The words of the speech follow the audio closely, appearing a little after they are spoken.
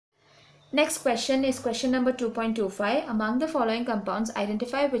Next question is question number 2.25. Among the following compounds,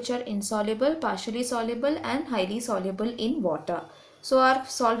 identify which are insoluble, partially soluble and highly soluble in water. So our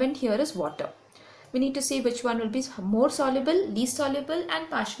solvent here is water. We need to see which one will be more soluble, least soluble and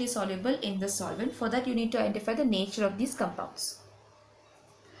partially soluble in the solvent. For that you need to identify the nature of these compounds.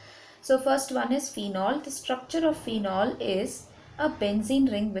 So first one is phenol. The structure of phenol is a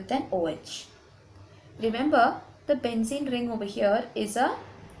benzene ring with an OH. Remember, the benzene ring over here is a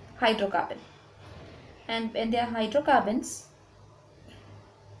hydrocarbon, and when they are hydrocarbons,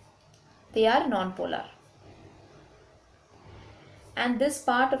 they are non-polar, and this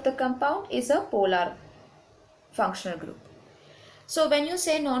part of the compound is a polar functional group. So when you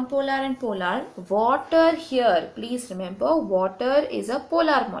say non-polar and polar, water here, please remember, water is a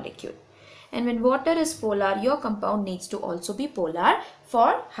polar molecule, and when water is polar, your compound needs to also be polar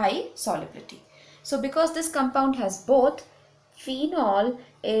for high solubility. So because this compound has both, phenol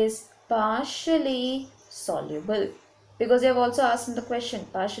is partially soluble, because they have also asked in the question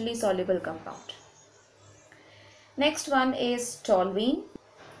partially soluble compound. Next one is toluene.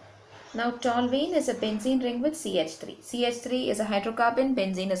 Now toluene is a benzene ring with CH3. CH3 is a hydrocarbon,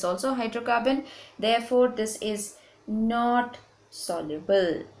 benzene is also a hydrocarbon, therefore this is not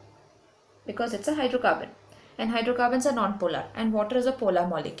soluble because it's a hydrocarbon, and hydrocarbons are non-polar and water is a polar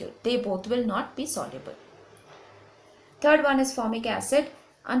molecule. They both will not be soluble. Third one is formic acid.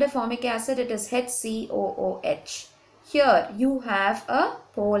 Under formic acid it is HCOOH. Here you have a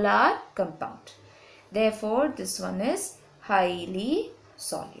polar compound. Therefore this one is highly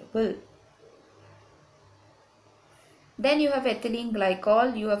soluble. Then you have ethylene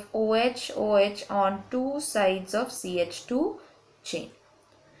glycol. You have OH on two sides of CH2 chain.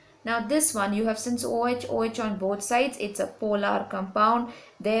 Now this one you have, since OH on both sides, it's a polar compound,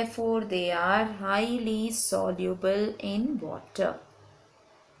 therefore they are highly soluble in water.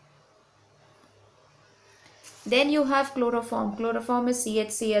 Then you have chloroform. Chloroform is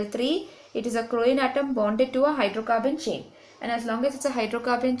CHCl3. It is a chlorine atom bonded to a hydrocarbon chain, and as long as it's a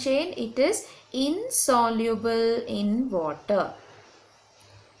hydrocarbon chain, it is insoluble in water.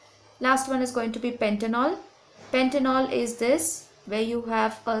 Last one is going to be pentanol. Pentanol is this, where you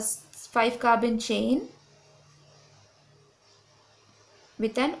have a 5-carbon chain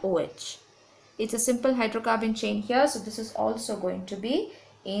with an OH. It's a simple hydrocarbon chain here, so this is also going to be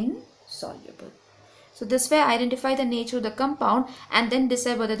insoluble. So this way identify the nature of the compound and then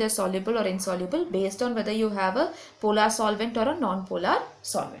decide whether they are soluble or insoluble based on whether you have a polar solvent or a non-polar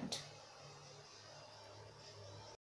solvent.